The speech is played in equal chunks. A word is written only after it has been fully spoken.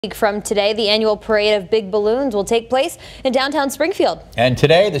From today, the annual parade of big balloons will take place in downtown Springfield. And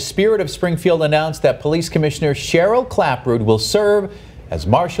today, the Spirit of Springfield announced that Police Commissioner Cheryl Clapprood will serve as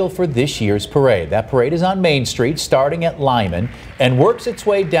marshal for this year's parade. That parade is on Main Street, starting at Lyman, and works its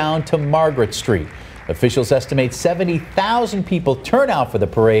way down to Margaret Street. Officials estimate 70,000 people turn out for the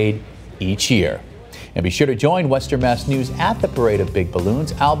parade each year. And be sure to join Western Mass News at the Parade of Big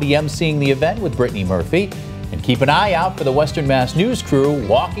Balloons. I'll be emceeing the event with Brittany Murphy. And keep an eye out for the Western Mass News crew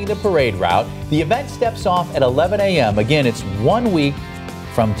walking the parade route. The event steps off at 11 a.m. Again, it's 1 week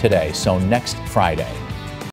from today, so next Friday.